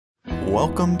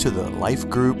Welcome to the Life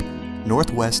Group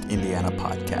Northwest Indiana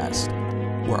podcast,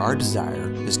 where our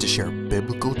desire is to share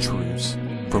biblical truths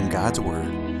from God's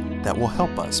Word that will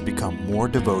help us become more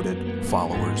devoted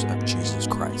followers of Jesus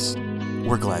Christ.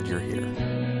 We're glad you're here.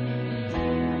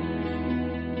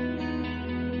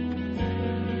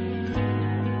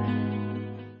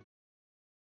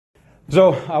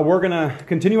 So we're going to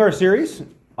continue our series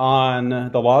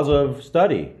on the laws of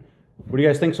study. What do you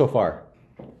guys think so far?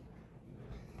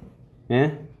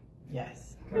 Eh?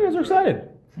 Yes. You guys are excited.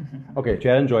 Okay,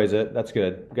 Chad enjoys it. That's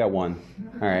good. We got one.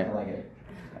 All right. I like it.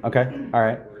 Okay. All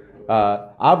right.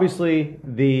 Obviously,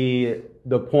 the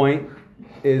point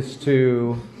is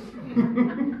to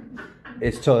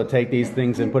take these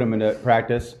things and put them into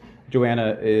practice.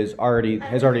 Joanna has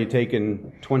already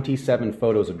taken 27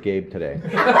 photos of Gabe today.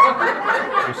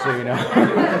 Just so you know.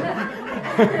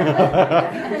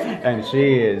 And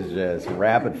she is just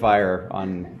rapid fire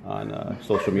on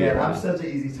social media. Man, I'm such an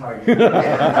easy target.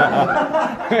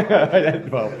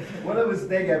 Well, What a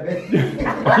mistake I made.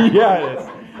 yeah, it is.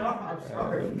 I'm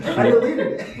sorry. I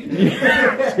deleted it.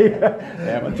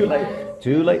 Yeah, but too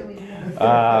late.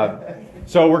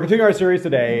 So we're continuing our series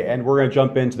today, and we're going to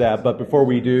jump into that. But before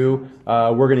we do,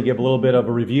 we're going to give a little bit of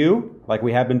a review, like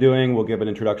we have been doing. We'll give an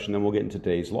introduction, then we'll get into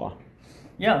today's law.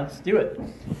 Yeah, let's do it.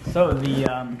 So the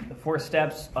 4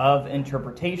 steps of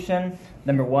interpretation.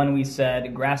 Number 1, we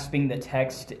said grasping the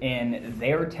text in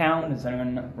their town. Does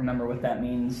anyone remember what that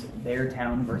means? Their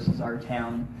town versus our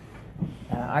town.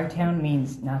 Our town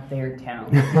means not their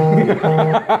town.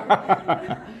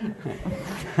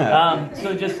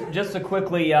 So just to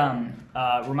quickly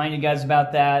remind you guys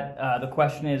about that. The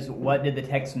question is, what did the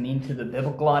text mean to the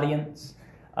biblical audience?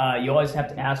 You always have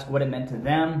to ask what it meant to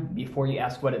them before you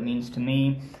ask what it means to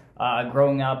me.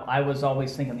 Growing up, I was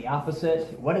always thinking the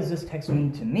opposite. What does this text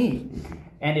mean to me?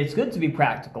 And it's good to be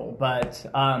practical, but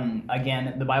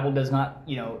again, the Bible does not,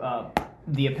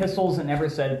 the epistles, it never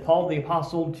said Paul the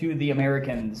Apostle to the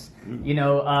Americans.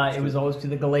 It was always to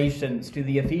the Galatians, to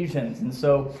the Ephesians. And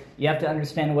so you have to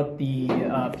understand what the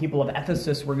people of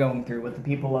Ephesus were going through, what the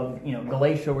people of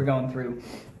Galatia were going through.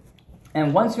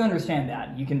 And once you understand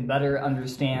that, you can better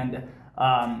understand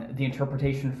the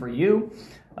interpretation for you.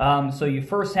 So you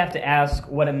first have to ask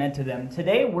what it meant to them.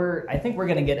 Today, I think we're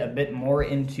going to get a bit more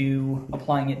into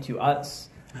applying it to us.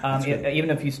 Even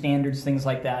a few standards, things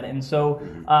like that. And so,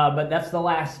 but that's the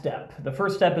last step. The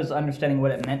first step is understanding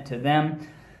what it meant to them.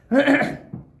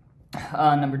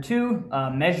 Number 2,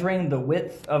 measuring the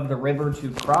width of the river to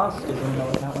cross. Does anyone know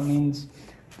what that one means?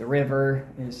 The river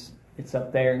it's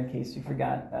up there in case you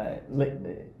forgot.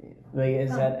 Is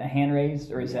that a hand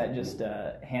raised, or is that just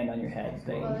a hand on your head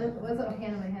thing? Well, it wasn't a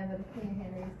hand on my head, but a clean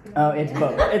hand raised too. Oh, it's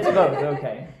both. It's both,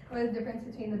 okay. What is the difference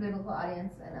between the biblical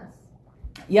audience and us?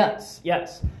 Yes.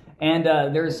 And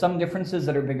there are some differences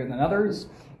that are bigger than others.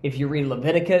 If you read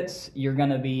Leviticus, you're going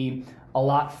to be a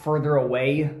lot further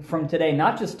away from today,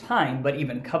 not just time, but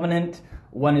even covenant.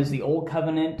 One is the Old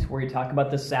Covenant, where you talk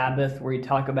about the Sabbath, where you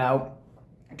talk about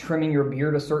trimming your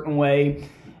beard a certain way,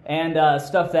 and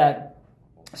stuff that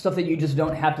you just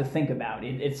don't have to think about.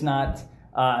 It's not.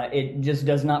 It just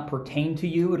does not pertain to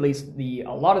you. At least a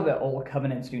lot of the Old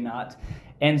Covenants do not.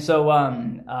 And so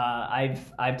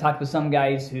I've talked with some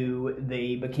guys who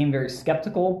they became very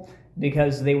skeptical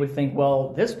because they would think, well,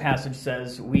 this passage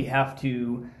says we have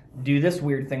to do this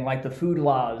weird thing like the food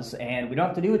laws, and we don't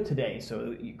have to do it today.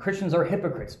 So Christians are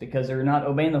hypocrites because they're not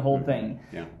obeying the whole thing.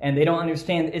 Yeah. And they don't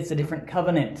understand it's a different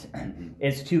covenant.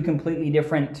 It's 2 completely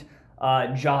different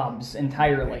jobs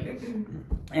entirely.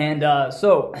 And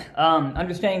so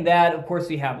understanding that, of course,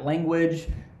 we have language.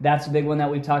 That's a big one that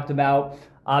we talked about.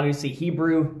 Obviously,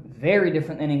 Hebrew, very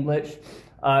different than English.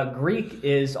 Greek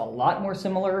is a lot more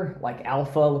similar, like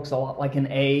alpha looks a lot like an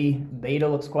A, beta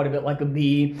looks quite a bit like a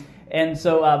B. And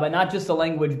so, but not just the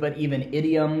language, but even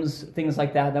idioms, things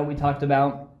like that we talked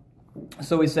about.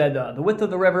 So we said the width of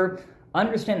the river,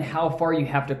 understand how far you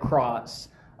have to cross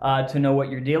to know what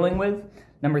you're dealing with.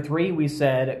 Number 3, we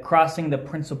said crossing the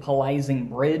principalizing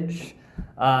bridge.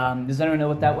 Does anyone know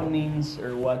what that one means,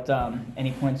 or what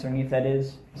any points underneath that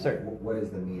is? Sir? What is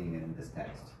the meaning in this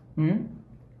text? Mm-hmm.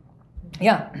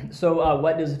 Yeah, so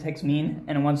what does the text mean?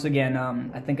 And once again,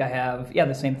 I think I have,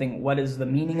 the same thing. What is the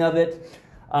meaning of it?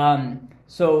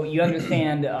 So you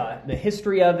understand the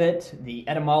history of it, the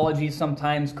etymology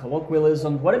sometimes,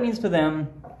 colloquialisms, what it means to them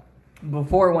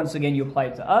before, once again, you apply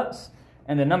it to us.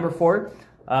 And then number 4,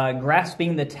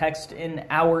 grasping the text in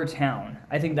our town.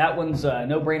 I think that one's a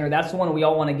no-brainer. That's the one we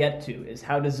all want to get to, is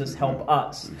how does this help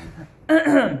us?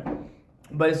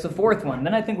 But it's the 4th one.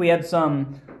 Then I think we had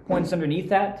some points underneath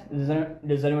that.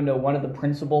 Does anyone know one of the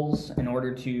principles in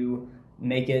order to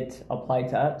make it apply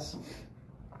to us.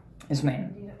 Yes,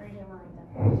 ma'am.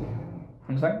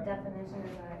 I'm sorry? Definition is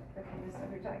the kind of stuff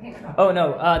you're talking about. Oh,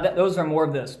 no, those are more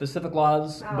of the specific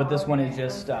laws, but this one is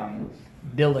just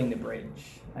building the bridge.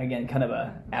 Again, kind of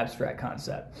a abstract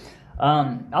concept.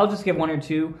 I'll just give one or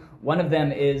two. One of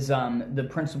them is the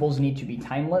principles need to be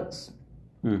timeless.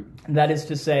 That is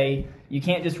to say, you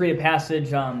can't just read a passage.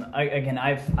 Again,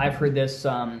 I've heard this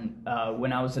when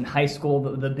I was in high school.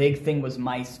 The big thing was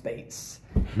MySpace,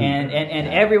 and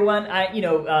everyone,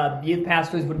 youth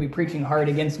pastors would be preaching hard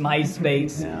against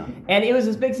MySpace, and it was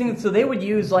this big thing. So they would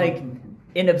use like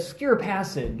an obscure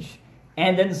passage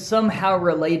and then somehow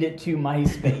relate it to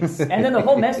MySpace, and then the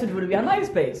whole message would be on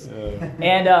MySpace.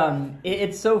 And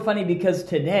it's so funny because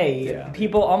today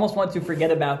people almost want to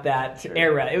forget about that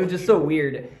era. It was just so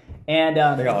weird. And they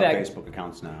all have Facebook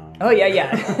accounts now. Oh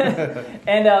yeah.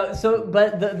 And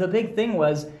but the big thing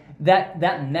was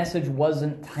that message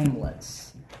wasn't timeless.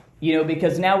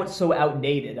 Because now it's so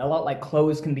outdated. A lot like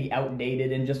clothes can be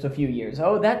outdated in just a few years.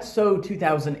 Oh, that's so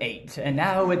 2008, and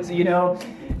now it's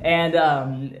and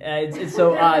it's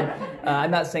so odd. I'm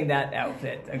not saying that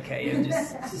outfit. Okay, it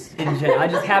just in general. I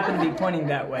just happen to be pointing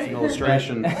that way. It's an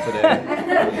illustration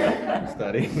today.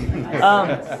 Study.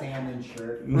 Salmon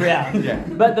shirt. Yeah.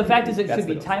 But the fact is, it should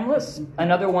be timeless.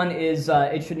 Another one is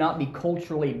it should not be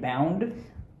culturally bound.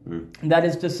 That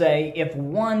is to say, if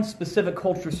one specific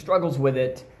culture struggles with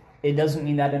it, it doesn't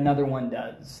mean that another one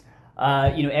does.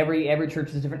 Every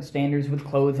church has different standards with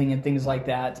clothing and things like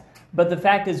that. But the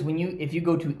fact is, if you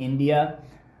go to India,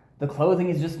 the clothing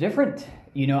is just different.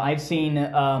 I've seen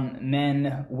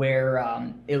men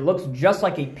wear it looks just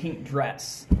like a pink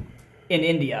dress in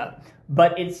India,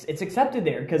 but it's accepted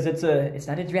there because it's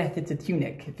not a dress, it's a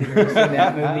tunic. If you've ever seen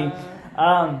that movie.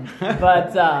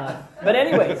 But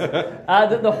anyways,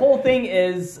 the whole thing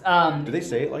is. Do they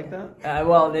say it like that?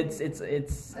 Well, it's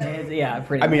yeah,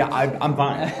 pretty. I mean, I'm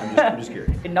fine. I'm just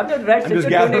curious. Not a dress, I'm just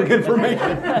gathering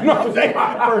information. No, I'm saying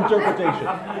for interpretation.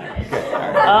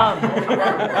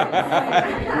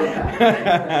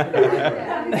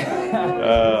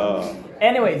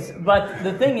 Anyways, but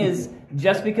the thing is,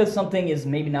 just because something is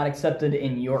maybe not accepted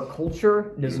in your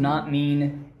culture does not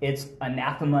mean it's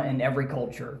anathema in every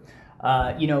culture.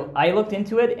 I looked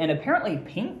into it, and apparently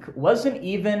pink wasn't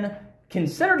even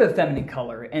considered a feminine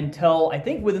color until I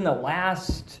think within the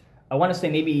last, I want to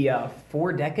say maybe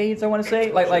 4 decades. I want to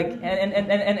say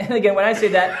and again when I say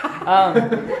that,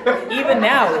 even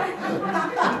now,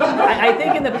 I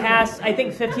think in the past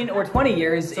 15 or 20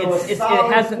 years, So it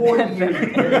hasn't been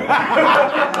feminine.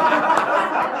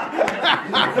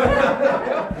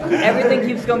 Everything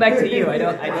keeps going back to you. I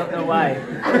don't know why.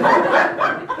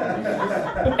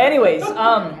 Anyways,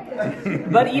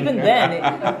 but even then,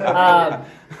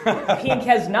 pink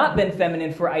has not been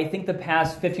feminine for I think the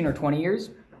past 15 or 20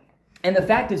 years. And the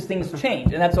fact is, things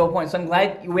change, and that's the whole point. So I'm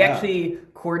glad we actually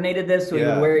coordinated this so we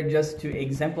would wear it just to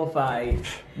exemplify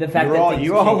the fact that things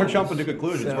you all were change. jumping to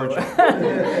conclusions, weren't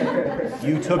you?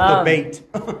 You took the bait.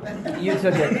 You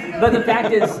took it. But the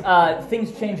fact is,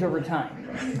 things change over time.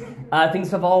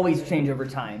 Things have always changed over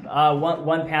time.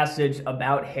 One passage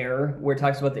about hair, where it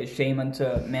talks about the shame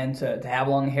unto men to have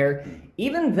long hair.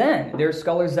 Even then, there are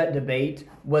scholars that debate,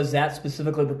 was that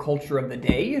specifically the culture of the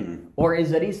day, or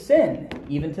is it a sin,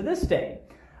 even to this day?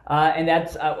 And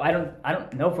that's, I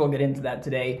don't know if we'll get into that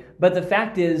today, but the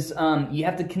fact is, you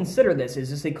have to consider this.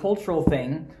 Is this a cultural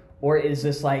thing, or is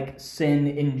this like sin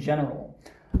in general?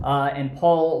 And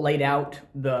Paul laid out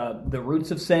the roots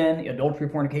of sin: adultery,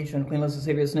 fornication, uncleanness,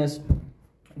 lasciviousness.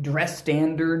 Dress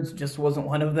standards just wasn't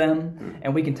one of them,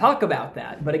 and we can talk about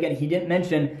that. But again, he didn't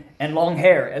mention and long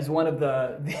hair as one of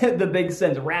the big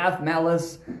sins: wrath,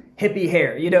 malice, hippie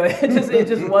hair. It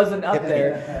just wasn't up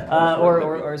there,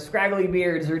 or scraggly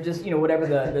beards, or just whatever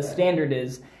the standard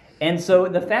is. And so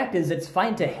the fact is, it's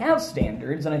fine to have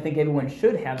standards, and I think everyone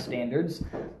should have standards,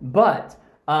 but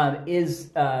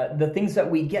the things that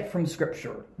we get from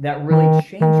Scripture that really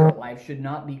change our life should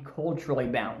not be culturally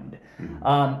bound.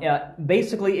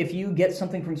 Basically, if you get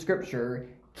something from Scripture,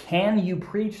 can you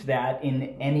preach that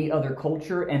in any other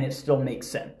culture and it still makes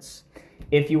sense?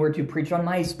 If you were to preach on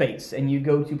MySpace and you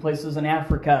go to places in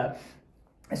Africa,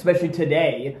 especially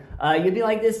today, you'd be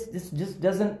like, this just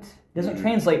doesn't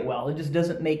translate well. It just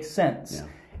doesn't make sense. Yeah.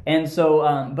 And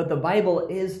so, but the Bible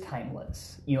is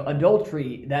timeless.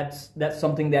 Adultery, that's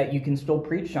something that you can still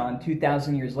preach on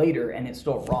 2,000 years later, and it's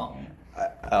still wrong.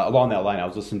 Along that line, I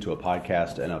was listening to a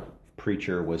podcast, and a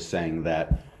preacher was saying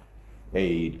that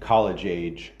a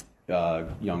college-age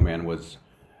young man was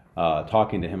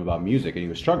talking to him about music, and he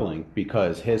was struggling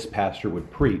because his pastor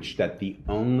would preach that the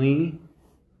only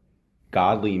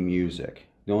godly music,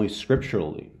 the only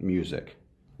scriptural music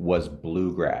was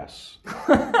bluegrass.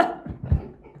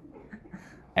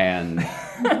 And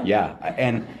yeah,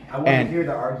 and I want to hear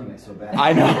the argument so bad.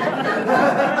 I know.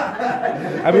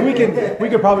 I mean, we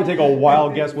could probably take a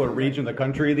wild guess what region of the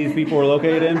country these people were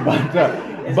located in, but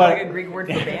Is it like a Greek word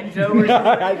for banjo or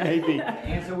something? maybe.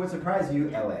 Answer would surprise you,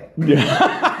 LA.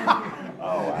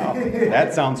 Oh wow,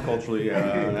 that sounds culturally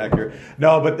accurate.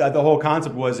 No, but the whole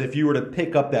concept was, if you were to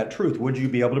pick up that truth, would you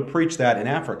be able to preach that in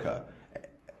Africa?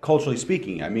 Culturally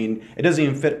speaking, I mean, it doesn't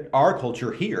even fit our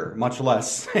culture here, much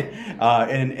less in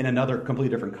another completely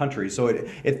different country. So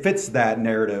it fits that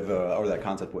narrative or that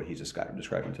concept what he's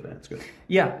describing today. That's good.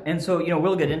 Yeah, and so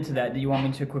we'll get into that. Do you want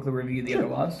me to quickly review the other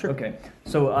laws? Sure. Okay.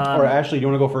 So or Ashley, do you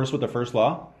want to go first with the first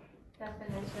law?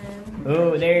 Definition.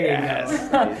 Oh, there you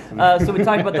go. So we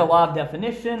talked about the law of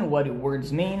definition. What do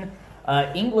words mean?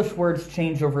 English words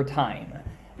change over time.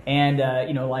 And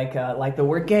like the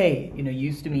word "gay,"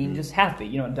 used to mean just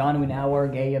happy. Don, we now wear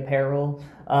gay apparel.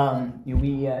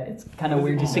 It's kind of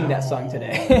weird to sing that song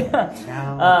today.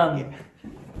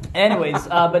 Anyways,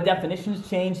 but definitions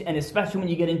change, and especially when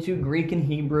you get into Greek and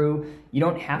Hebrew, you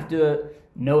don't have to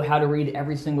know how to read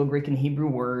every single Greek and Hebrew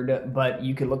word, but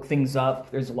you can look things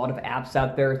up. There's a lot of apps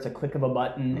out there. It's a click of a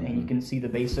button, and you can see the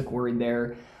basic word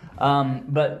there.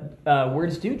 But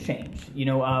words do change.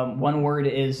 One word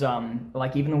is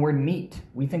like even the word meat.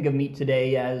 We think of meat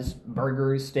today as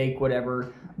burgers, steak,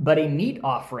 whatever. But a meat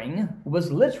offering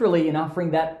was literally an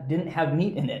offering that didn't have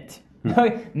meat in it.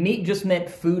 Meat just meant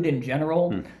food in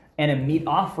general. And a meat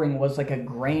offering was like a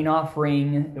grain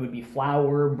offering. It would be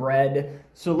flour, bread.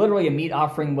 So literally a meat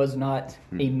offering was not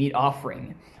a meat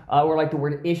offering. Or like the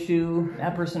word issue,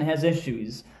 that person has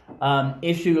issues.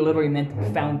 Issue literally meant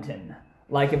fountain.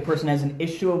 Like if a person has an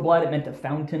issue of blood, it meant a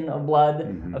fountain of blood.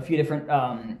 A few different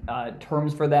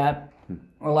terms for that.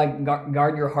 Or like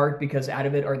guard your heart because out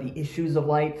of it are the issues of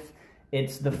life.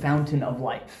 It's the fountain of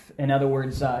life. In other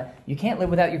words, you can't live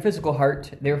without your physical heart.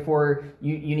 Therefore,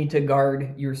 you need to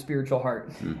guard your spiritual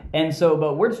heart. And so,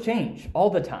 but words change all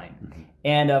the time.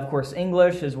 And of course,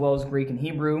 English as well as Greek and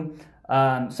Hebrew.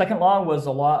 Second law was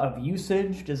a law of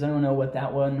usage. Does anyone know what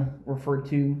that one referred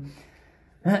to?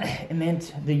 It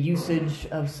meant the usage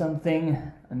of something.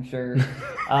 I'm sure.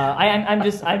 I'm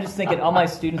just thinking all my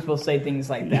students will say things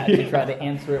like that to try to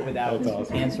answer it without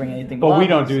answering anything. But we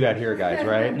don't do that here, guys,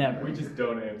 right? Never. We just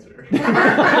don't answer.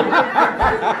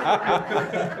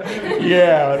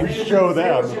 Yeah, show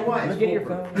them. Look at your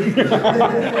phone.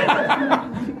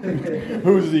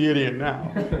 Who's the idiot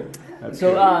now?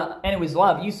 Anyways, a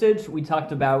lot of usage. We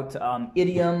talked about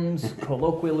idioms,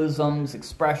 colloquialisms,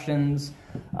 expressions,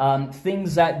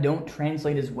 things that don't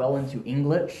translate as well into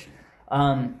English.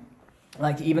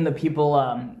 Like even the people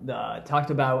talked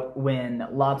about when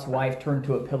Lot's wife turned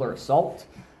to a pillar of salt.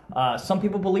 Some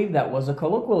people believe that was a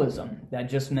colloquialism. That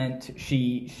just meant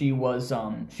she was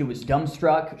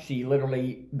dumbstruck. She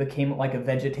literally became like a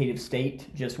vegetative state,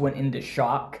 just went into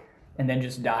shock, and then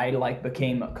just died, like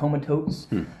became comatose.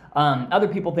 Other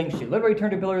people think she literally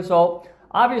turned to a pillar of salt.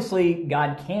 Obviously,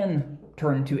 God can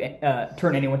turn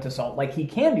anyone to salt, like He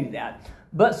can do that.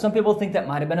 But some people think that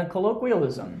might have been a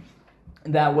colloquialism.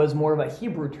 That was more of a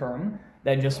Hebrew term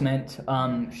that just meant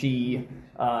she.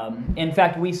 In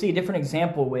fact, we see a different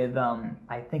example with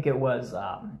I think it was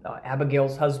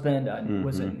Abigail's husband.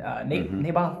 Was it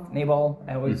Nabal?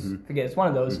 I always forget. It's one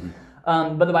of those.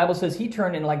 But the Bible says he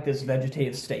turned in like this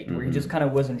vegetative state where he just kind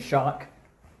of was in shock.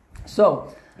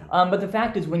 So, but the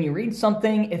fact is, when you read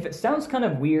something, if it sounds kind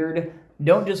of weird,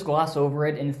 don't just gloss over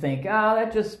it and think,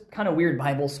 that's just kind of weird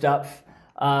Bible stuff.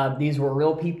 These were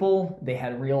real people. They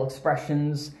had real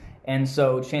expressions. And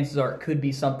so chances are it could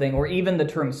be something, or even the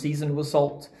term seasoned with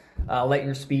salt. Let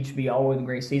your speech be all with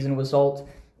grace seasoned with salt.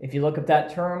 If you look up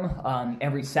that term,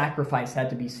 every sacrifice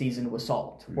had to be seasoned with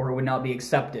salt, or it would not be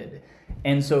accepted.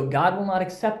 And so God will not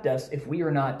accept us if we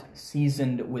are not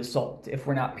seasoned with salt, if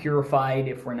we're not purified,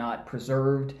 if we're not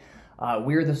preserved.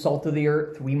 We're the salt of the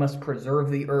earth. We must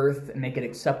preserve the earth and make it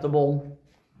acceptable.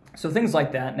 So things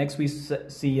like that. Next we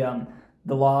see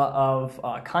the law of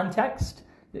context.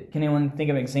 Can anyone think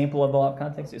of an example of the law of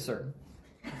context? Yes, sir.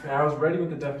 I was ready with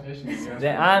the definitions.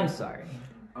 I'm sorry.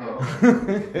 I don't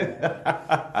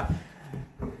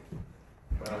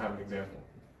have an example.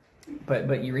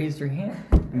 But you raised your hand.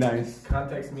 Nice.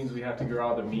 Context means we have to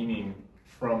draw the meaning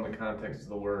from the context of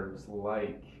the words,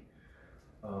 like...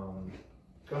 go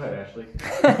ahead, Ashley.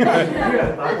 I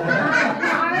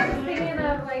was thinking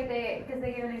of because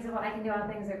they give an example, I can do all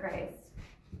things through Christ.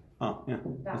 Oh, yeah,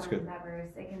 that's good. That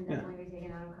verse, it can definitely be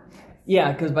taken out of context.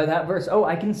 Yeah, because by that verse,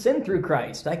 I can sin through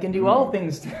Christ. I can do all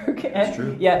things through Christ. That's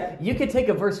true. Yeah, you could take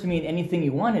a verse to mean anything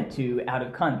you want it to out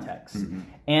of context.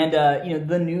 And,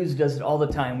 the news does it all the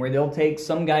time where they'll take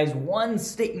some guy's one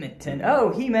statement and,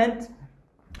 he meant...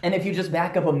 And if you just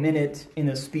back up a minute in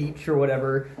a speech or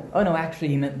whatever, no, actually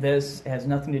he meant this, it has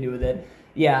nothing to do with it.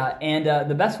 Yeah, and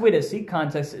the best way to seek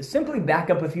context is simply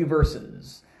back up a few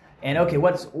verses. And okay,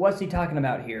 what's he talking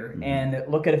about here? And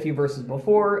look at a few verses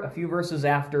before, a few verses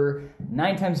after.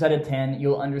 9 times out of 10,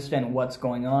 you'll understand what's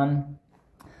going on.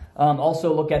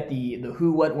 Also look at the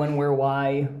who, what, when, where,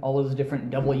 why, all those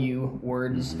different W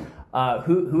words.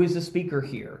 Who is the speaker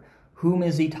here? Whom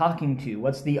is he talking to?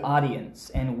 What's the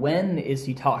audience? And when is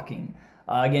he talking?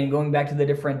 Again, going back to the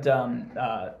different,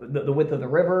 the width of the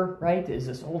river, right? Is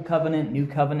this Old Covenant, New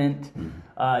Covenant?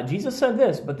 Jesus said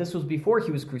this, but this was before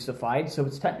he was crucified, so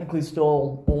it's technically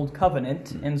still Old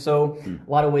Covenant. And so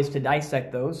a lot of ways to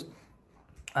dissect those.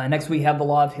 Next, we have the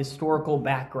law of historical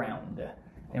background.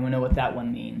 And we know what that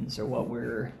one means or what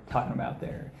we're talking about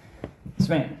there. Yes,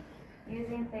 ma'am.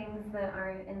 Using things that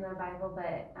aren't in the Bible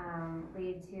but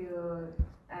lead to,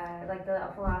 like the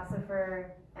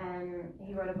philosopher, and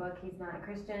he wrote a book, he's not a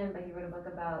Christian, but he wrote a book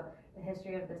about the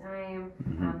history of the time.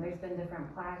 There's been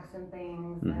different plaques and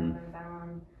things that have been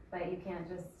found, but you can't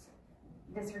just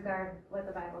disregard what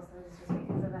the Bible says just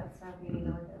because of that stuff. You need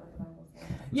to look at what the Bible says.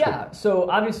 Yeah, so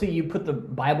obviously you put the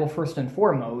Bible first and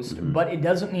foremost, but it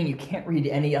doesn't mean you can't read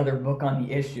any other book on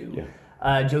the issue. Yeah.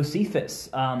 Josephus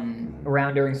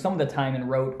around during some of the time and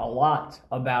wrote a lot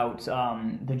about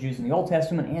the Jews in the Old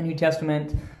Testament and New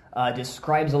Testament,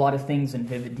 describes a lot of things in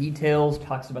vivid details,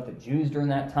 talks about the Jews during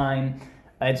that time.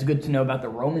 It's good to know about the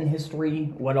Roman history,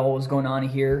 what all was going on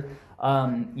here.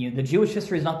 The Jewish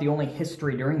history is not the only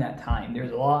history during that time.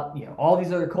 There's a lot, all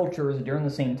these other cultures during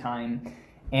the same time.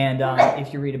 And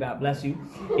if you read about, bless you,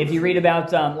 if you read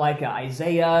about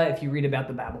Isaiah, if you read about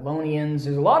the Babylonians,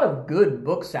 there's a lot of good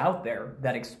books out there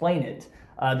that explain it.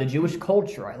 The Jewish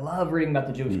culture, I love reading about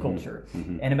the Jewish culture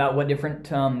and about what different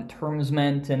terms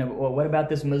meant, and what about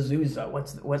this mezuzah?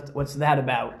 What's that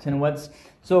about? And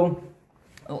so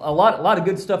a lot of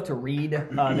good stuff to read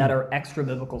that are extra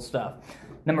biblical stuff.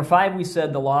 Number 5, we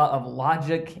said the law of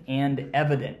logic and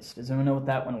evidence. Does anyone know what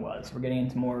that one was? We're getting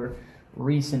into more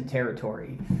recent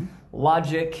territory.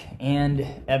 Logic and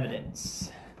evidence.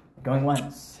 Going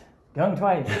once. Going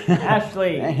twice.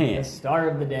 Ashley, the star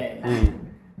of the day.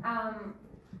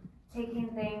 Taking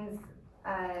things,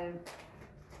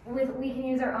 we can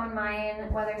use our own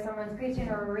mind, whether someone's preaching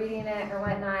or we're reading it or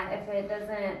whatnot.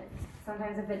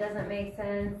 Sometimes if it doesn't make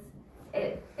sense,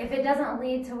 if it doesn't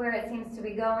lead to where it seems to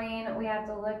be going, we have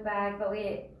to look back, but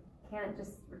we can't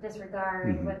just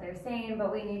disregard what they're saying,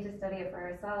 but we need to study it for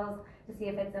ourselves to see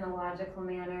if it's in a logical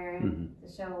manner to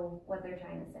show what they're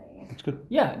trying to say. That's good.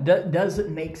 Yeah, does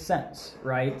it make sense,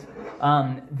 right?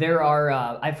 There are,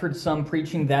 I've heard some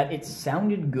preaching that it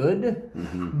sounded good,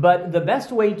 but the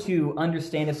best way to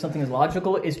understand if something is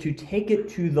logical is to take it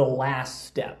to the last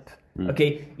step.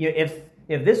 Okay,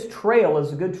 if this trail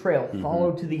is a good trail,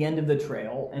 follow to the end of the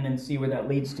trail and then see where that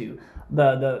leads to.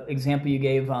 The example you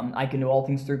gave, I can do all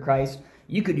things through Christ.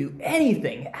 You could do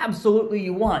anything absolutely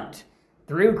you want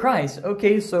through Christ.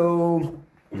 Okay, so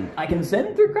I can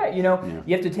sin through Christ. You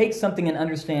have to take something and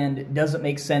understand, does it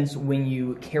make sense when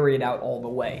you carry it out all the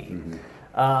way?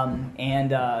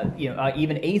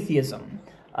 Even atheism.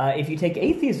 If you take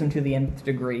atheism to the nth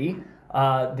degree,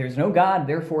 there's no God,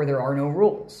 therefore there are no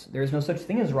rules. There's no such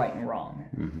thing as right and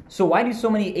wrong. So why do so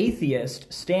many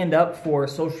atheists stand up for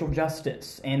social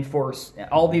justice and for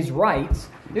all these rights?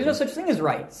 There's no such thing as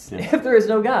rights if there is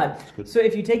no God. So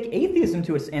if you take atheism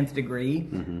to its nth degree,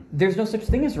 there's no such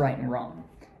thing as right and wrong.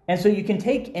 And so you can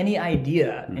take any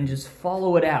idea and just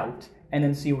follow it out and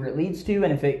then see where it leads to.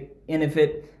 And if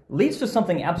it leads to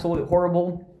something absolutely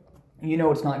horrible,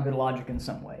 it's not good logic in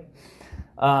some way.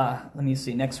 Let me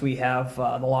see. Next we have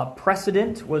the law of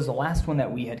precedent was the last one that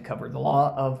we had covered. The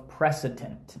law of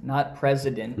precedent, not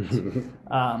president.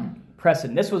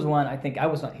 Precedent. This was one I think I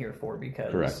was not here for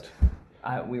because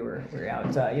we were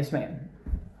out. Yes, ma'am.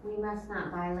 We must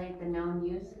not violate the known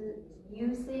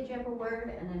usage of a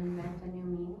word and invent a new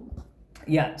meaning.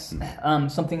 Yes.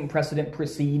 Something precedent,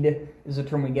 precede is a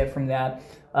term we get from that.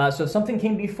 So if something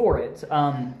came before it.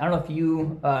 I don't know if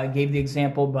you gave the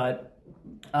example, but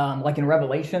like in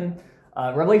Revelation,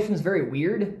 Revelation is very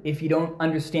weird if you don't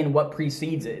understand what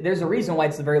precedes it. There's a reason why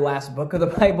it's the very last book of the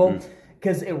Bible,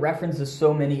 because it references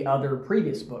so many other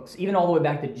previous books, even all the way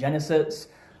back to Genesis.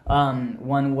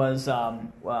 One was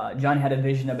John had a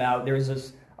vision about there was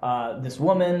this this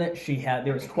woman,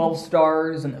 there was 12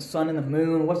 stars and the sun and the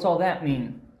moon. What's all that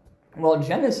mean? Well, in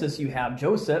Genesis, you have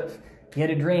Joseph. He had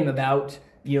a dream about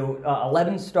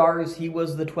 11 stars. He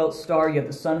was the 12th star. You have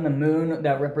the sun and the moon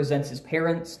that represents his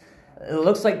parents. It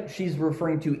looks like she's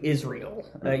referring to Israel.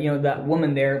 That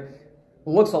woman there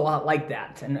looks a lot like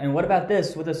that. And what about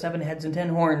this with the 7 heads and 10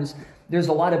 horns? There's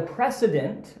a lot of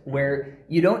precedent where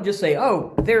you don't just say,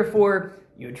 oh, therefore,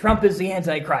 Trump is the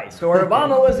Antichrist, or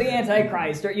Obama was the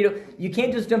Antichrist, or you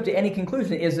can't just jump to any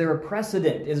conclusion. Is there a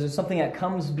precedent? Is there something that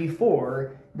comes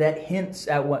before that hints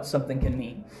at what something can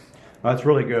mean? That's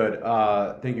really good.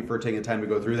 Thank you for taking the time to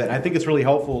go through that. And I think it's really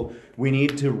helpful. We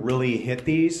need to really hit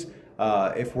these.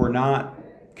 If we're not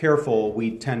careful,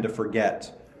 we tend to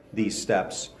forget these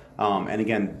steps. And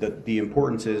again, the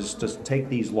importance is to take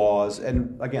these laws,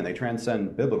 and again, they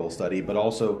transcend biblical study, but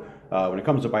also when it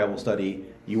comes to Bible study,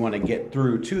 you want to get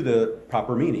through to the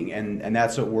proper meaning, and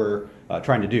that's what we're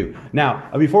trying to do. Now,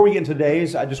 before we get into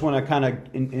today's, I just want to kind of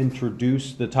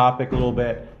introduce the topic a little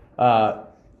bit.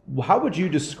 How would you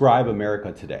describe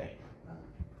America today?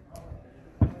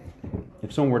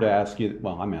 If someone were to ask you,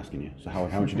 well, I'm asking you, so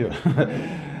how would you do it?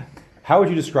 How would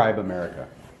you describe America?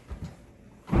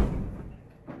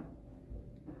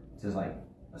 Just like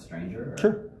a stranger? Or?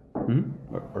 Sure.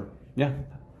 Mm-hmm. Or yeah.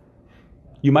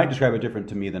 You might describe it different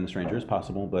to me than a stranger. It's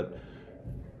possible, but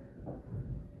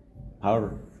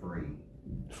however. Free.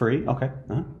 Free? Okay.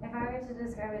 Uh-huh. If I were to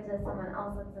describe it to someone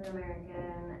else that's an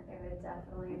American, it would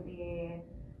definitely be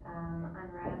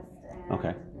unrest and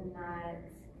Okay.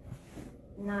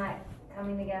 not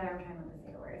coming together. I'm trying not to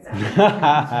say the words.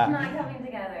 Not coming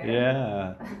together.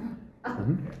 Yeah.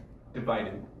 Mm-hmm.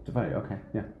 Divided. Okay.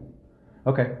 Yeah.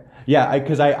 Okay. Yeah,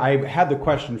 because I had the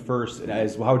question first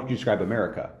as, well, how would you describe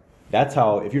America? That's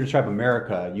how, if you describe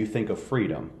America, you think of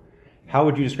freedom. How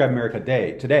would you describe America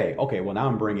today? Okay, well, now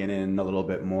I'm bringing in a little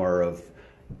bit more of,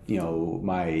 the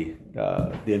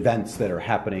events that are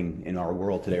happening in our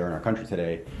world today or in our country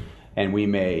today, and we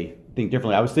may think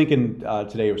differently. I was thinking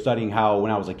today, I was studying how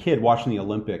when I was a kid watching the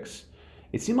Olympics,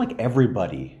 it seemed like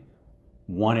everybody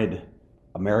wanted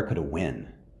America to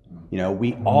win.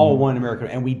 We all wanted America,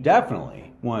 and we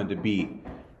definitely wanted to beat,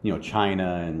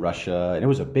 China and Russia, and it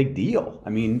was a big deal.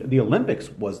 I mean, the Olympics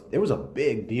was a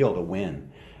big deal to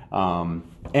win,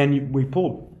 and we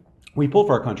pulled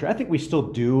for our country. I think we still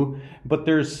do, but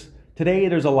there's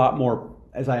a lot more.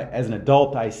 As an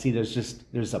adult, I see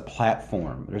there's a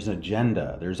platform, there's an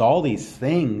agenda, there's all these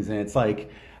things, and it's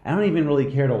like I don't even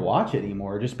really care to watch it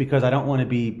anymore, just because I don't want to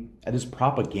be this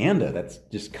propaganda that's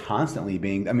just constantly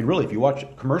being. I mean, really, if you watch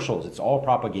commercials, it's all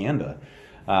propaganda.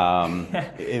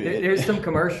 There's some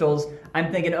commercials.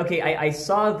 I'm thinking, okay, I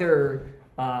saw their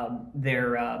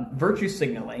virtue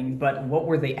signaling, but what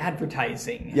were they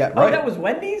advertising? Yeah, right. Oh, that was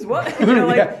Wendy's? What?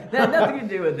 That had nothing to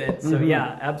do with it. So Mm-hmm.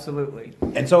 yeah, absolutely.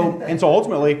 And so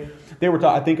ultimately, they were.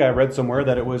 I think I read somewhere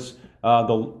that it was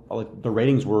the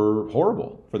ratings were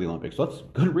horrible for the Olympics. So that's a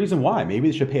good reason why.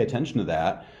 Maybe they should pay attention to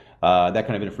that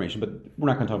kind of information. But we're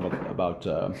not going to talk about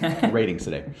ratings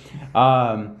today.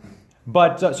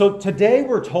 So today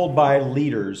we're told by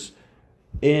leaders,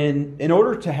 in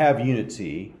order to have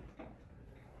unity,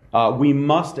 we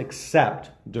must accept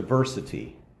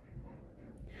diversity,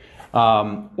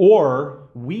 or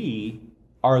we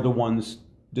are the ones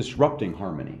disrupting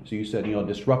harmony. So you said,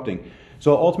 disrupting.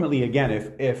 So ultimately, again,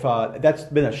 if that's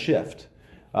been a shift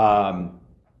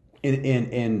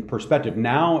in perspective.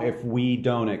 Now, if we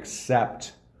don't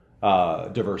accept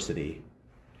diversity,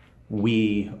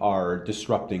 we are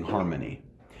disrupting harmony.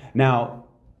 Now,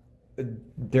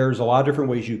 there's a lot of different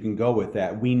ways you can go with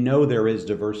that. We know there is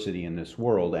diversity in this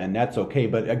world, and that's okay.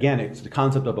 But again, it's the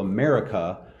concept of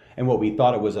America and what we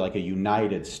thought it was like a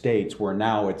United States, where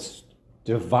now it's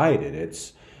divided.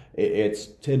 It's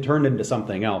turned into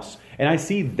something else. And I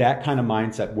see that kind of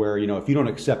mindset where, if you don't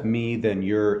accept me, then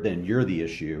you're the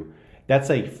issue. That's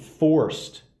a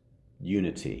forced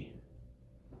unity.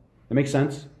 That makes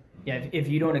sense? Yeah, if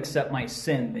you don't accept my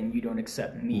sin, then you don't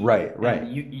accept me. Right.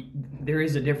 There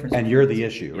is a difference. And you're the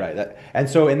issue, right? And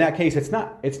so in that case, it's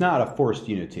not a forced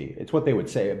unity. It's what they would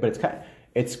say, but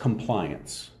it's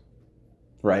compliance,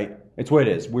 right? It's what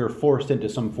it is. We're forced into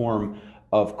some form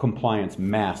of compliance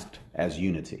masked as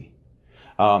unity.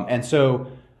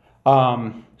 So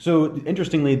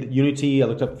interestingly, unity, I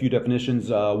looked up a few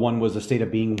definitions. One was a state of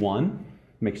being one.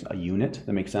 Makes a unit.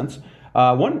 That makes sense.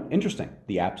 One, interesting,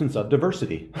 the absence of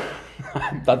diversity.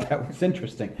 I thought that was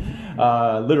interesting.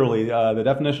 Literally, the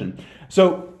definition.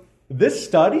 So this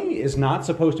study is not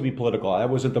supposed to be political. That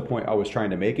wasn't the point I was trying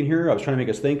to make in here. I was trying to make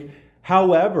us think.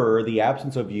 However, the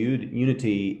absence of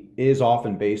unity is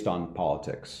often based on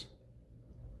politics.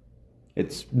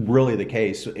 It's really the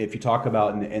case. If you talk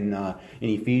about in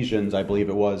Ephesians, I believe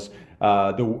it was,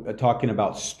 talking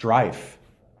about strife.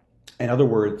 In other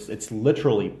words, it's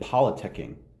literally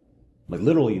politicking. Like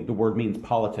literally, the word means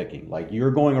politicking. Like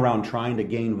you're going around trying to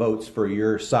gain votes for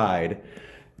your side,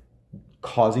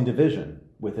 causing division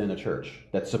within a church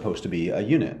that's supposed to be a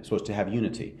unit, supposed to have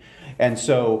unity. And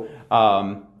so,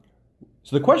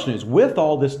 so the question is, with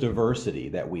all this diversity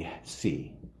that we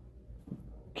see,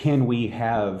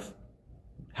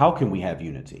 how can we have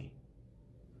unity?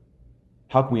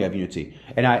 How can we have unity?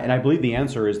 And I believe the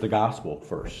answer is the gospel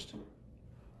first.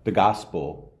 The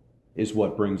gospel is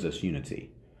what brings us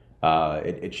unity.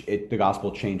 The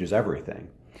gospel changes everything.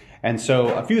 And so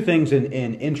a few things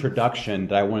in introduction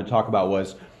that I want to talk about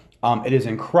was, it is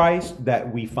in Christ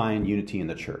that we find unity in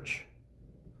the church.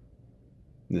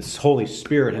 This Holy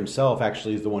Spirit himself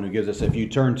actually is the one who gives us. If you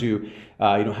turn to, you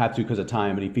don't have to because of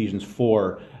time, but Ephesians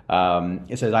 4,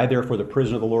 it says, I therefore, the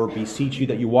prisoner of the Lord, beseech you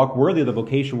that you walk worthy of the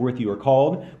vocation wherewith you are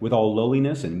called, with all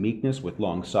lowliness and meekness, with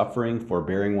long suffering,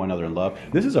 forbearing one another in love.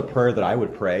 This is a prayer that I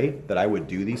would pray, that I would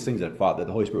do these things, that the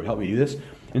Holy Spirit would help me do this.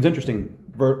 And it's interesting,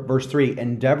 verse 3,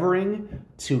 endeavoring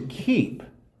to keep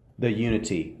the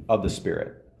unity of the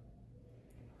Spirit.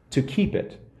 To keep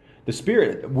it. The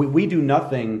Spirit, we do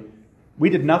nothing. We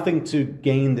did nothing to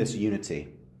gain this unity,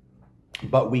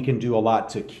 but we can do a lot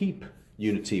to keep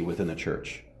unity within the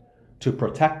church, to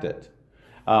protect it.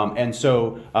 And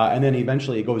then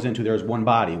eventually it goes into there's one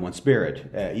body, one Spirit,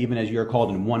 even as you're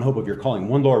called in one hope of your calling,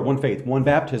 one Lord, one faith, one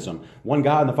baptism, one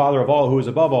God and the Father of all, who is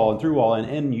above all and through all and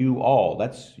in you all.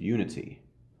 That's unity.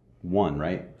 One,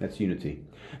 right? That's unity.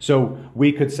 So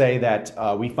we could say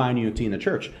that we find unity in the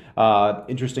church.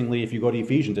 Interestingly, if you go to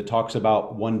Ephesians, it talks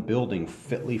about one building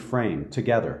fitly framed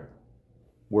together.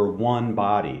 We're one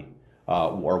body,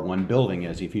 or one building,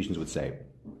 as Ephesians would say.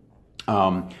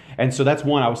 And so that's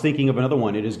one. I was thinking of another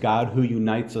one. It is God who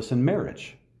unites us in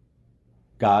marriage.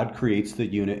 God creates the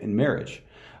unit in marriage.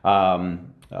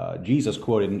 Jesus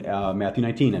quoted in Matthew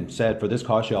 19 and said, for this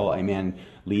cause shall a man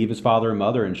leave his father and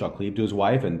mother and shall cleave to his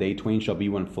wife, and they twain shall be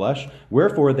one flesh.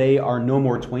 Wherefore they are no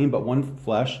more twain, but one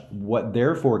flesh. What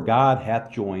therefore God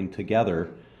hath joined together,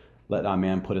 let not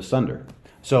man put asunder.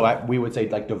 So we would say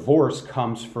like divorce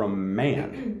comes from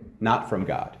man, not from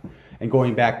God. And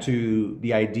going back to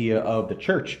the idea of the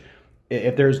church,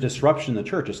 if there's disruption in the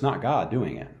church, it's not God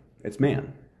doing it. It's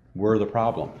man. We're the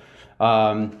problem.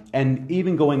 And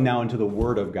even going now into the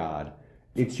Word of God,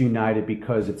 it's united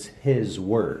because it's His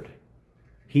Word.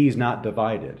 He's not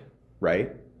divided,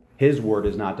 right? His Word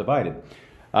is not divided.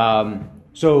 The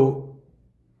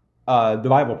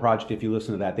Bible Project, if you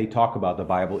listen to that, they talk about the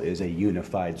Bible is a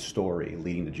unified story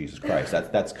leading to Jesus Christ.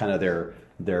 That's kind of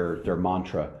their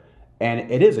mantra.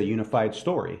 And it is a unified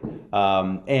story.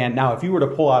 And now if you were to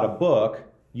pull out a book,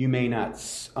 you may not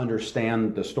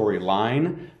understand the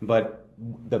storyline, but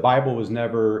the Bible was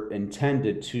never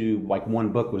intended to, like one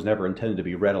book was never intended to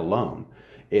be read alone.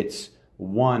 It's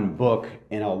one book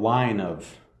in a line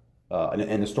of,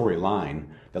 in a storyline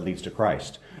that leads to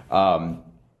Christ. And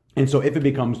so if it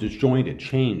becomes disjointed,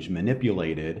 changed,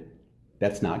 manipulated,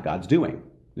 that's not God's doing.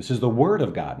 This is the Word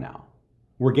of God now.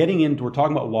 We're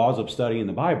talking about laws of study in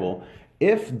the Bible.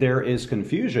 If there is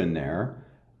confusion there,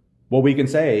 what we can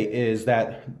say is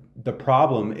that the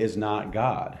problem is not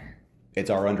God.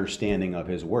 It's our understanding of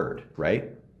His Word,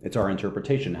 right? It's our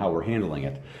interpretation, how we're handling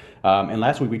it. And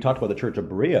last week we talked about the Church of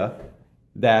Berea,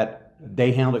 that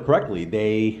they handled it correctly.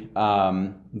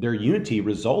 Their unity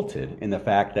resulted in the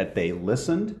fact that they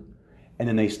listened and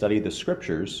then they studied the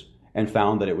Scriptures and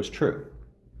found that it was true,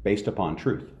 based upon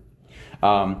truth.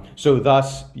 So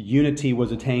thus, unity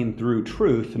was attained through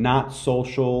truth, not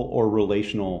social or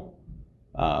relational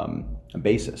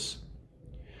basis.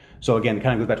 So again, it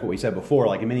kind of goes back to what we said before.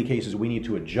 Like in many cases, we need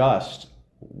to adjust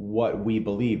what we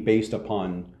believe based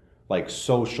upon like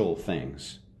social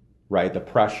things, right? The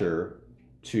pressure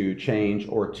to change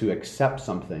or to accept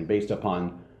something based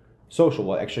upon social.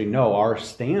 Well, actually, no, our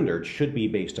standard should be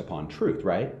based upon truth,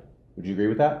 right? Would you agree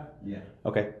with that? Yeah.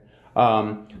 Okay.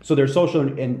 So their social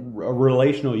and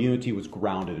relational unity was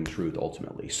grounded in truth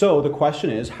ultimately. So the question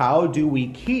is, how do we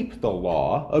keep the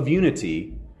law of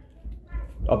unity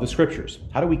of the Scriptures?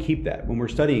 How do we keep that? When we're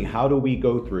studying, how do we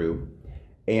go through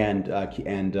and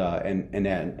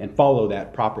follow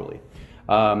that properly?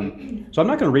 So I'm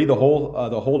not going to read the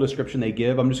whole description they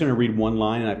give. I'm just going to read one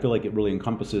line, and I feel like it really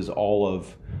encompasses all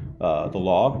of the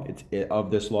law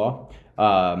of this law.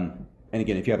 And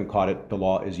again, if you haven't caught it, the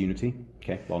law is unity.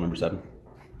 Okay, law number 7.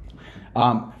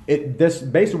 This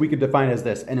basically we could define it as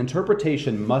this: an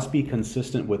interpretation must be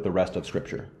consistent with the rest of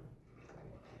Scripture.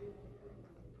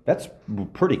 That's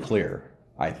pretty clear,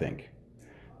 I think.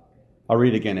 I'll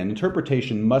read it again. An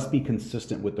interpretation must be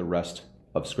consistent with the rest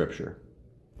of Scripture.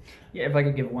 Yeah, if I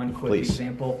could give one quick Please.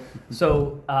 example.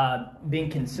 So, being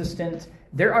consistent,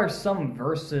 there are some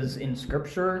verses in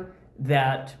Scripture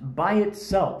that by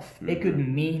itself, it could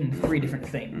mean three different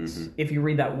things. If you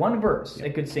read that one verse,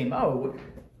 it could seem, oh,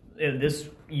 this,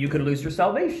 you could lose your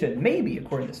salvation, maybe,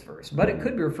 according to this verse. But it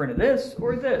could be referring to this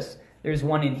or this. There's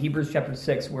one in Hebrews chapter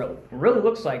 6 where it really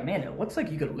looks like, man, it looks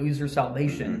like you could lose your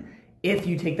salvation if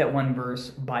you take that one verse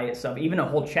by itself, even a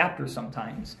whole chapter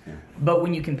sometimes. But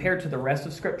when you compare it to the rest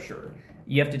of Scripture,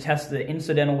 you have to test the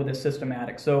incidental with the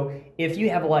systematic. So if you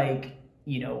have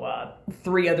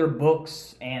 3 other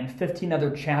books and 15 other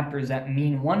chapters that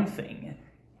mean one thing,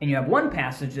 and you have one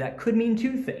passage that could mean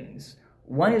 2 things,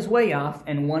 one is way off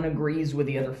and one agrees with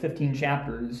the other 15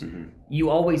 chapters,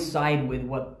 you always side with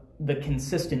what the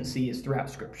consistency is throughout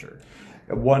Scripture.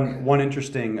 One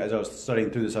interesting, as I was studying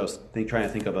through this, I was trying to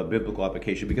think of a biblical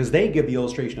application, because they give the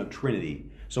illustration of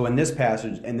Trinity. So in this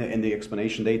passage, in the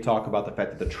explanation, they talk about the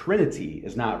fact that the Trinity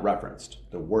is not referenced.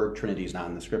 The word Trinity is not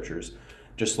in the Scriptures,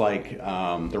 just like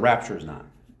the rapture is not.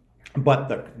 But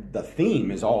the theme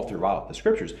is all throughout the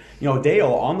Scriptures.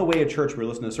 Dale, on the way to church, we were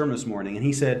listening to a sermon this morning, and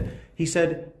he said,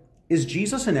 "Is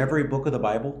Jesus in every book of the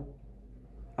Bible?"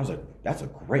 I was like, "That's a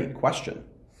great question.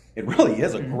 It really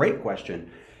is a great question."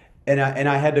 And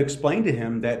I had to explain to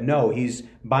him that no, he's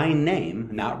by name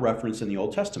not referenced in the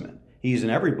Old Testament. He's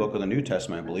in every book of the New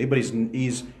Testament, I believe, but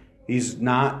he's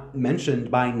not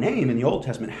mentioned by name in the Old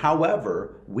Testament.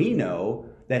 However, we know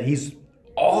that he's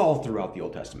all throughout the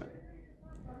Old Testament.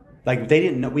 Like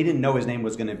we didn't know his name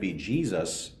was going to be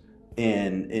Jesus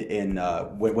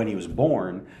when he was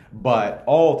born, but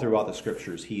all throughout the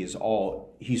Scriptures, he's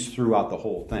throughout the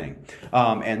whole thing.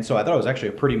 And so I thought it was actually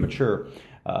a pretty mature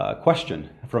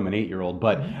question from an 8-year-old.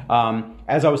 But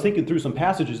as I was thinking through some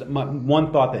passages,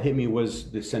 one thought that hit me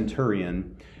was the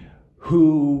centurion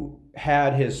who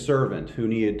had his servant who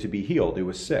needed to be healed, who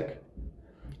was sick.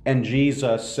 And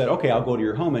Jesus said, "Okay, I'll go to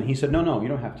your home." And he said, No, you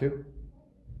don't have to. You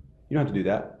don't have to do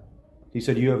that. He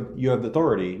said, you have the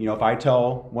authority. If I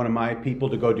tell one of my people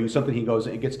to go do something, he goes,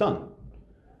 it gets done.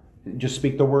 Just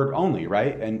speak the word only,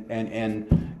 right?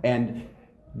 And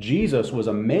Jesus was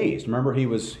amazed. Remember, he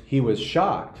was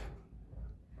shocked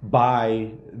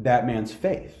by that man's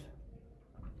faith.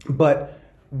 But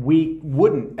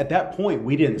at that point,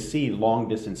 we didn't see long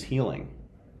distance healing.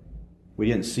 We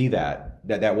didn't see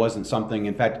that wasn't something.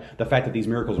 In fact, the fact that these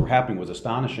miracles were happening was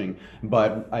astonishing.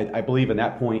 But I believe in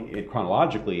that point,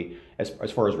 chronologically,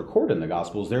 as far as recorded in the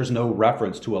Gospels, there's no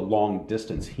reference to a long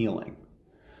distance healing.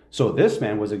 So this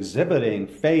man was exhibiting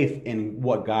faith in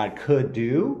what God could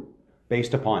do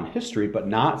based upon history, but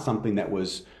not something that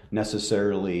was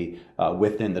necessarily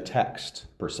within the text,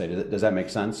 per se. Does that make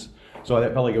sense? So I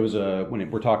felt like it was when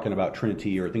we're talking about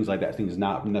Trinity or things like that, things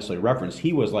not necessarily referenced,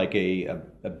 he was like a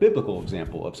biblical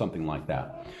example of something like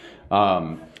that.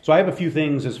 So I have a few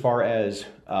things as far as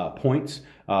points,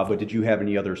 but did you have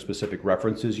any other specific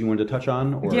references you wanted to touch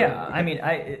on? Or? Yeah, I mean,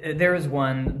 there was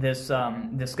one, this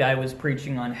guy was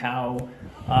preaching on how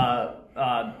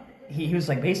he was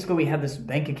like, basically we have this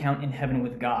bank account in heaven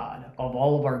with God of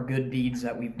all of our good deeds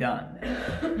that we've done.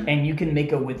 And you can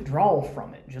make a withdrawal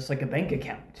from it, just like a bank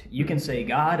account. You can say,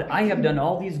 God, I have done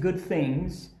all these good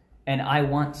things, and I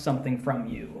want something from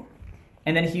you.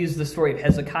 And then he used the story of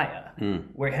Hezekiah,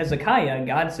 where Hezekiah,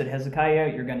 God said,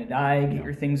 Hezekiah, you're going to die, get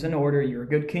your things in order, you're a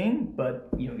good king, but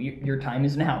your time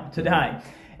is now to die.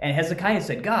 And Hezekiah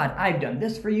said, God, I've done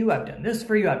this for you, I've done this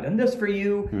for you, I've done this for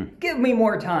you, give me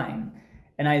more time.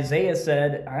 And Isaiah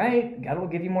said, all right, God will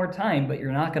give you more time, but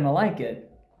you're not going to like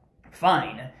it.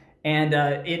 Fine. And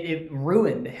it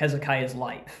ruined Hezekiah's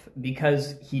life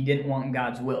because he didn't want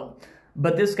God's will.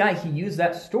 But this guy, he used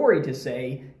that story to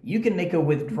say, you can make a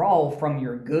withdrawal from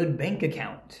your good bank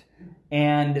account.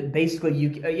 And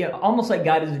basically, almost like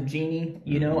God is a genie,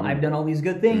 I've done all these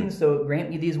good things, so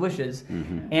grant me these wishes.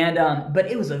 And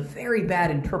but it was a very bad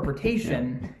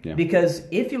interpretation because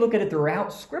if you look at it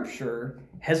throughout Scripture,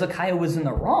 Hezekiah was in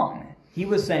the wrong. He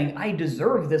was saying, I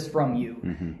deserve this from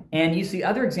you. And you see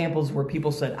other examples where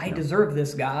people said, I deserve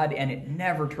this, God, and it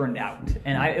never turned out.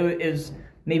 And it was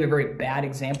maybe a very bad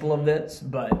example of this,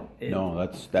 but it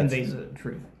conveys the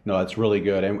truth. No, that's really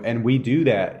good. And we do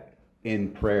that in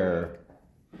prayer,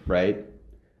 right?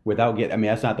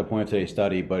 That's not the point of today's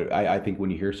study, but I think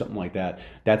when you hear something like that,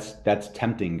 that's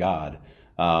tempting God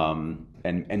and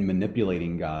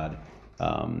manipulating God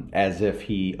as if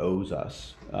he owes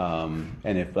us.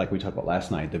 And if, like we talked about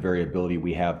last night, the very ability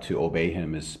we have to obey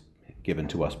him is given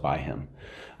to us by him.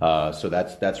 So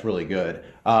that's really good.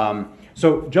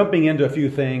 So jumping into a few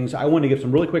things, I want to give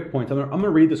some really quick points. I'm going to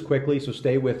read this quickly, so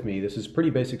stay with me. This is pretty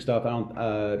basic stuff.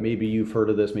 Maybe you've heard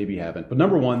of this, maybe you haven't. But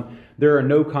number one, there are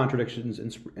no contradictions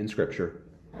in Scripture.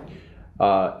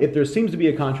 If there seems to be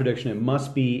a contradiction, it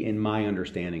must be in my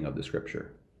understanding of the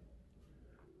Scripture.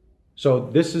 So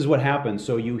this is what happens.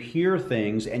 So you hear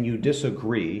things and you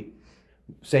disagree.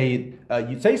 Say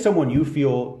someone you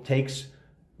feel takes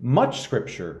much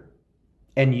Scripture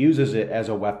and uses it as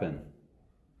a weapon.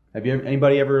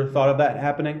 Anybody ever thought of that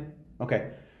happening?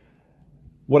 Okay.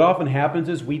 What often happens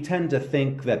is we tend to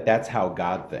think that that's how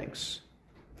God thinks.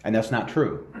 And that's not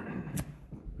true.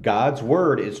 God's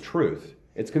word is truth.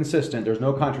 It's consistent. There's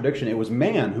no contradiction. It was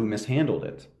man who mishandled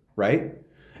it, right?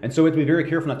 And so we have to be very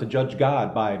careful not to judge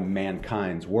God by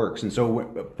mankind's works. And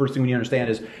so first thing we need to understand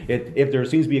is if there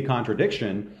seems to be a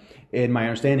contradiction, in my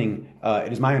understanding,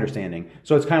 it is my understanding.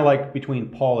 So it's kind of like between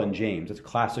Paul and James. It's a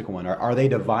classic one. Are they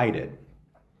divided?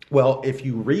 Well, if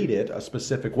you read it a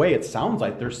specific way, it sounds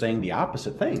like they're saying the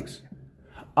opposite things.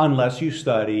 Unless you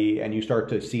study and you start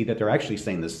to see that they're actually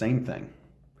saying the same thing.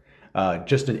 It's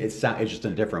just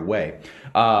in a different way.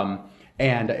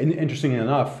 And interestingly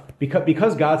enough,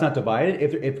 because God's not divided,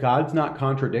 if God's not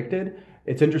contradicted,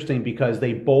 it's interesting because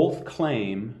they both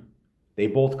claim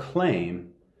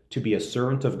to be a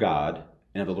servant of God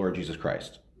and of the Lord Jesus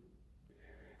Christ.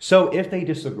 So if they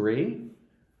disagree,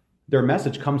 their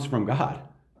message comes from God,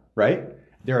 right?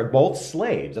 They're both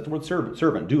slaves. That's the word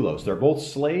servant, doulos. They're both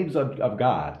slaves of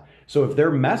God. So if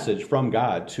their message from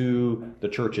God to the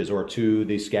churches or to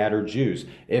the scattered Jews,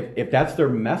 if that's their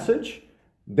message,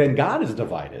 then God is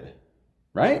divided,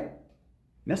 right? And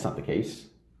that's not the case.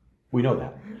 We know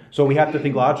that. So we have to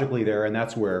think logically there, and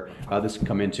that's where this can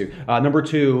come into. Number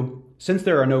two, since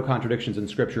there are no contradictions in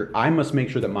Scripture, I must make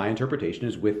sure that my interpretation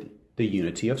is with the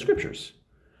unity of Scriptures.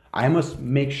 I must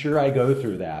make sure I go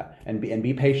through that and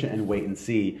be patient and wait and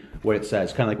see what it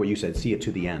says. Kind of like what you said, see it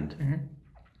to the end.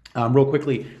 Mm-hmm. Real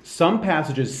quickly, some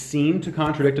passages seem to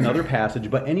contradict another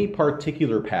passage, but any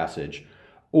particular passage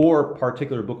or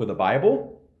particular book of the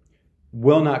Bible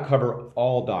will not cover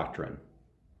all doctrine.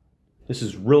 This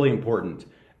is really important.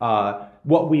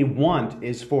 What we want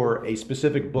is for a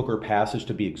specific book or passage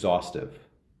to be exhaustive.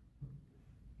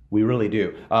 We really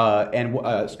do. And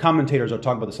commentators are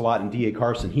talking about this a lot. And D.A.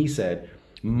 Carson, he said,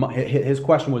 his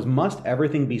question was, must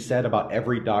everything be said about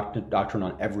every doctrine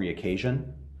on every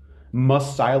occasion?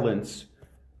 Must silence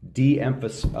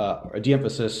must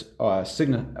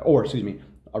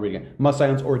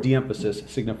silence or de-emphasis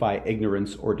signify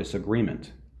ignorance or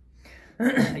disagreement?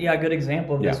 Yeah, a good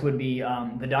example of this would be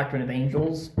the doctrine of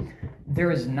angels. There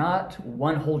is not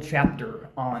one whole chapter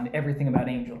on everything about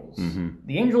angels. Mm-hmm.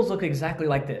 The angels look exactly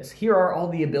like this. Here are all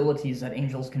the abilities that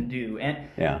angels can do, and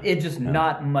it's just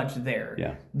not much there.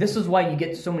 Yeah. This is why you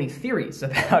get so many theories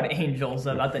about angels,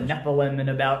 about the Nephilim and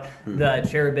about the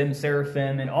cherubim,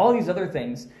 seraphim, and all these other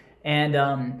things.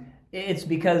 And it's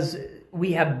because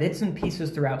we have bits and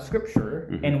pieces throughout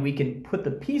Scripture, and we can put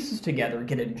the pieces together,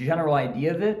 get a general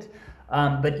idea of it.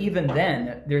 But even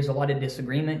then, there's a lot of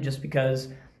disagreement just because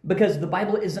the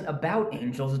Bible isn't about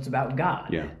angels, it's about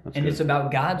God. Yeah, and good. It's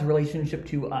about God's relationship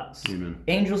to us. Amen.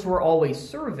 Angels were always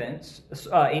servants.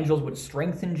 Angels would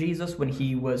strengthen Jesus when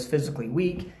he was physically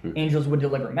weak. Angels would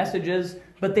deliver messages,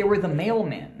 but they were the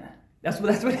mailmen. That's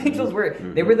what angels were.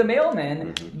 They were the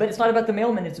mailmen, but it's not about the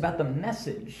mailmen, it's about the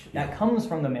message that comes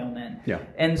from the mailmen. Yeah.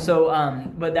 And so,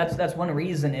 but that's one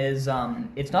reason is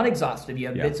it's not exhaustive. You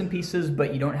have bits and pieces,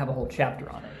 but you don't have a whole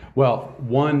chapter on it. Well,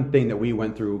 one thing that we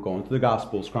went through going through the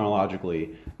Gospels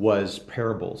chronologically was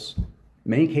parables. In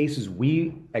many cases,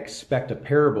 we expect a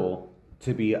parable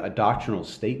to be a doctrinal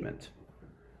statement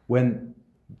when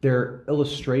they're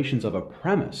illustrations of a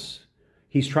premise.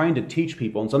 He's trying to teach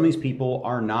people, and some of these people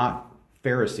are not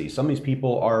Pharisees. Some of these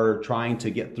people are trying to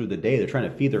get through the day. They're trying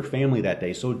to feed their family that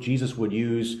day. So Jesus would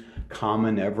use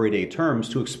common everyday terms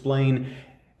to explain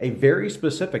a very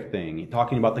specific thing.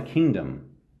 Talking about the kingdom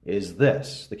is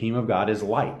this. The kingdom of God is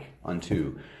like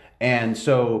unto. And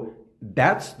so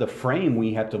that's the frame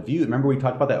we have to view. Remember, we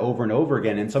talked about that over and over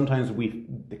again. And sometimes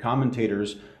the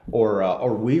commentators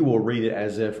or we will read it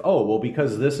as if, oh, well,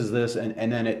 because this is this,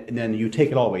 and then you take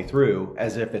it all the way through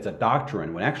as if it's a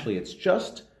doctrine, when actually it's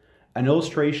just an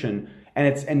illustration.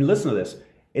 And listen to this.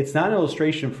 It's not an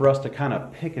illustration for us to kind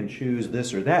of pick and choose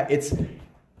this or that. It's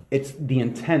the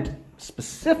intent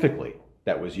specifically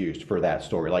that was used for that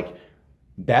story. Like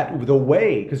that, the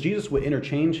way, because Jesus would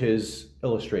interchange his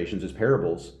illustrations, his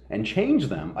parables, and change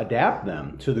them, adapt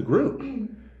them to the group.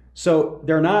 So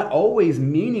they're not always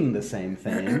meaning the same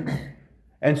thing.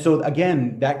 And so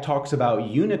again, that talks about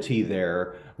unity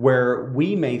there, where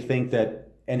we may think that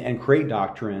and create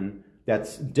doctrine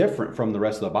that's different from the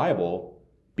rest of the Bible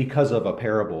because of a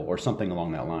parable or something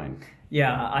along that line.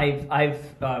 Yeah, I've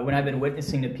when I've been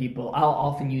witnessing to people, I'll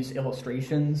often use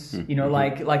illustrations. You know,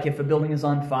 like if a building is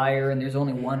on fire and there's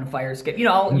only one fire escape, you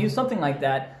know, I'll use something like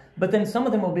that. But then some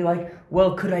of them will be like,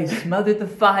 "Well, could I smother the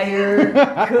fire?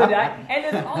 Could I?" And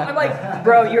it's all, I'm like,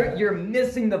 "Bro, you're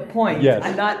missing the point. Yes.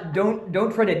 I'm not.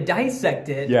 Don't try to dissect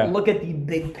it. Yeah. Look at the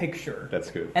big picture."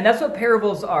 That's good. And that's what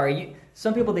parables are.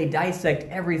 Some people, they dissect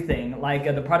everything. Like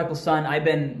the prodigal son, I've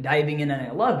been diving in and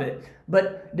I love it.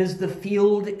 But does the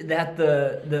field that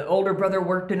the older brother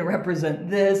worked in represent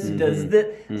this? Does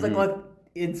this? It's like, look,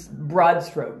 it's broad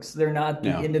strokes. They're not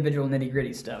the individual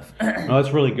nitty-gritty stuff. No,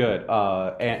 that's really good.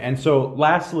 And so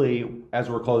lastly, as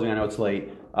we're closing, I know it's late,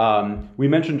 we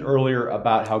mentioned earlier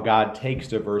about how God takes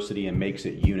diversity and makes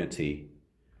it unity.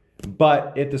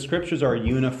 But if the scriptures are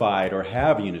unified or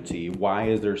have unity, why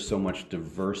is there so much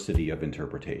diversity of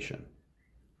interpretation?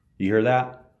 You hear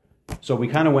that? So we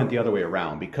kind of went the other way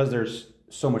around. Because there's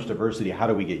so much diversity, how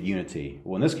do we get unity?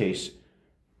 Well, in this case,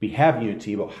 we have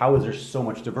unity, but how is there so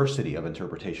much diversity of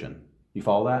interpretation? You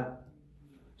follow that?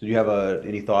 So do you have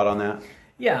any thought on that?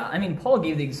 Yeah, I mean, Paul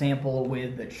gave the example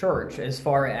with the church as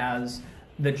far as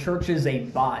the church is a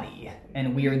body,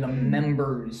 and we are the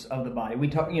members of the body.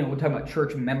 We're talking about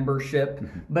church membership,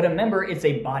 but a member, it's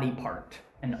a body part,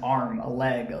 an arm, a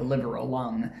leg, a liver, a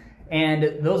lung.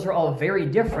 And those are all very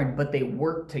different, but they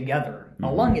work together.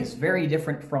 A lung is very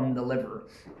different from the liver,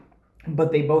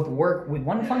 but they both work with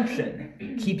one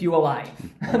function: keep you alive.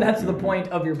 That's the point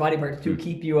of your body parts, to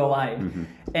keep you alive.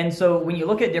 And so when you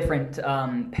look at different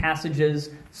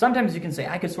passages, sometimes you can say,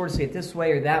 I could sort of say it this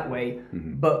way or that way,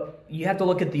 but you have to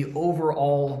look at the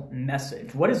overall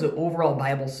message. What is the overall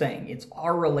Bible saying? It's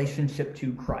our relationship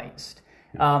to Christ.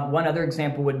 One other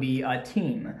example would be a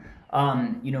team.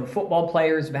 Football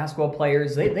players, basketball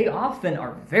players, they often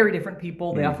are very different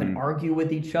people. They often argue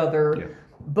with each other. Yeah.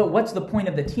 But what's the point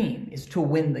of the team? Is to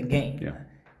win the game. Yeah.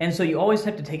 And so you always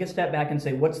have to take a step back and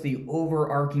say, what's the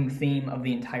overarching theme of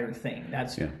the entire thing?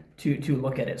 That's to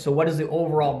look at it. So what does the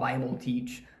overall Bible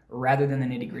teach rather than the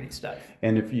nitty-gritty stuff?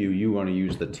 And if you want to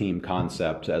use the team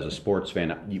concept as a sports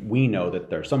fan, we know that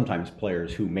there are sometimes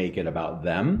players who make it about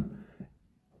them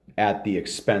at the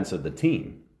expense of the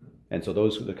team. And so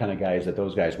those are the kind of guys that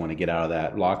those guys want to get out of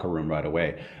that locker room right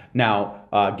away.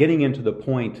 Now, getting into the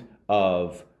point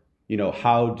of,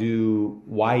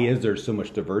 why is there so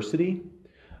much diversity?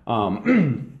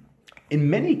 In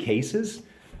many cases,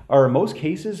 or in most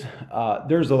cases,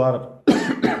 there's a lot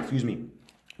of,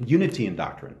 unity in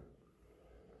doctrine.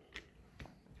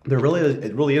 It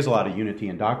really is a lot of unity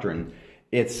in doctrine.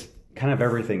 It's kind of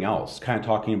everything else. Kind of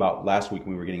talking about last week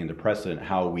when we were getting into precedent,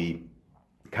 how we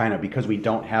because we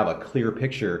don't have a clear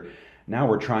picture, now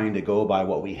we're trying to go by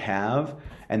what we have.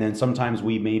 And then sometimes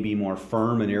we may be more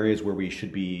firm in areas where we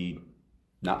should be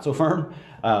not so firm,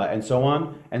 and so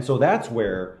on. And so that's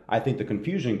where I think the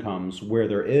confusion comes, where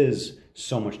there is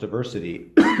so much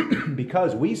diversity.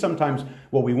 Because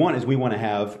what we want to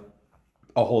have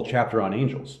a whole chapter on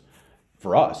angels.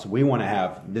 For us, we want to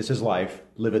have, this is life,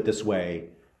 live it this way.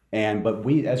 But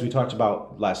we, as we talked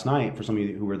about last night, for some of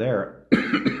you who were there,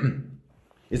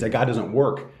 is that God doesn't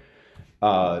work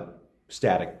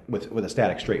static with a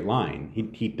static straight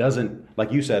line. He doesn't,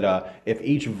 like you said, if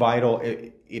each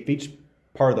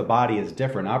part of the body is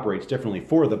different, operates differently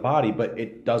for the body, but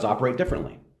it does operate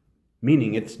differently,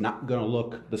 meaning it's not going to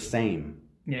look the same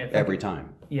every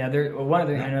time. Yeah, one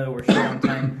other thing, I know that we're short on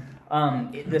time.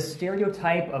 The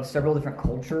stereotype of several different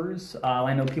cultures.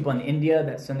 I know people in India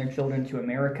that send their children to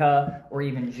America, or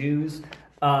even Jews.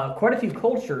 Quite a few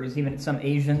cultures, even some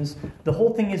Asians, the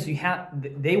whole thing is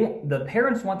the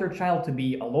parents want their child to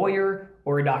be a lawyer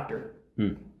or a doctor.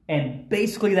 And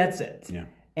basically that's it. Yeah.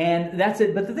 And that's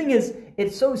it. But the thing is,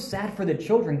 it's so sad for the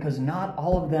children because not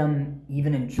all of them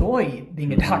even enjoy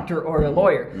being a doctor or a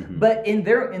lawyer. But in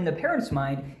the parents'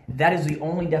 mind, that is the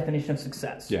only definition of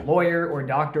success. Yeah. Lawyer or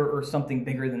doctor or something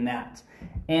bigger than that.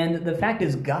 And the fact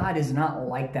is, God is not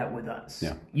like that with us.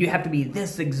 Yeah. You have to be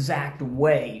this exact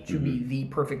way to be the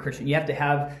perfect Christian. You have to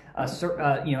have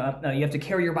you have to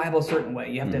carry your Bible a certain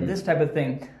way. You have to have this type of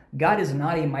thing. God is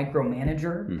not a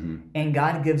micromanager, and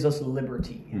God gives us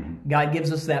liberty. God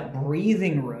gives us that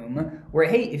breathing room where,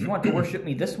 hey, if you want to worship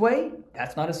me this way,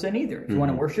 that's not a sin either. If you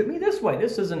want to worship me this way,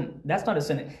 that's not a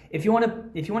sin. If you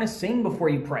want to sing before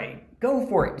you pray, go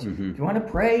for it. If you want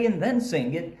to pray and then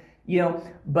sing it,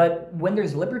 but when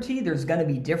there's liberty, there's going to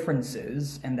be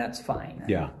differences, and that's fine.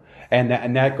 Yeah, and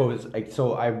that goes.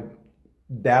 So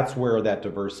that's where that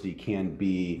diversity can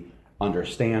be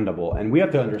understandable. And we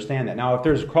have to understand that. Now, if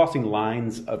there's crossing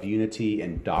lines of unity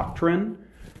and doctrine,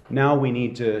 now we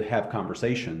need to have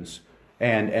conversations.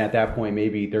 And at that point,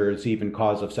 maybe there's even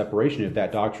cause of separation if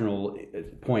that doctrinal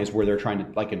point is where they're trying to,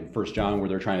 like in 1 John, where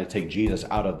they're trying to take Jesus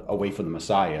away from the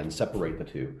Messiah and separate the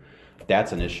two.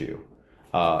 That's an issue.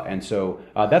 And so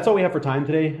that's all we have for time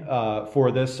today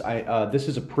for this. This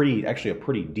is actually a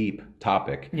pretty deep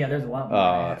topic. Yeah, there's a lot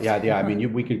more. Yeah. I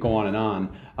mean, we could go on and on.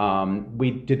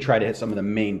 We did try to hit some of the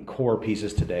main core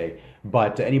pieces today.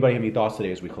 But anybody have any thoughts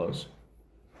today as we close?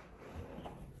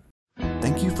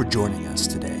 Thank you for joining us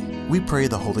today. We pray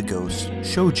the Holy Ghost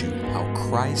showed you how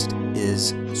Christ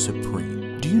is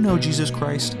supreme. Do you know Jesus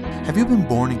Christ? Have you been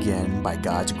born again by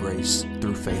God's grace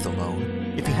through faith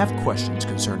alone? If you have questions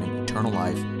concerning eternal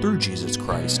life through Jesus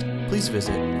Christ, please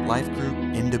visit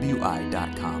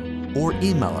lifegroupnwi.com or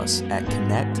email us at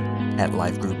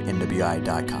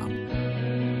connect@lifegroupnwi.com.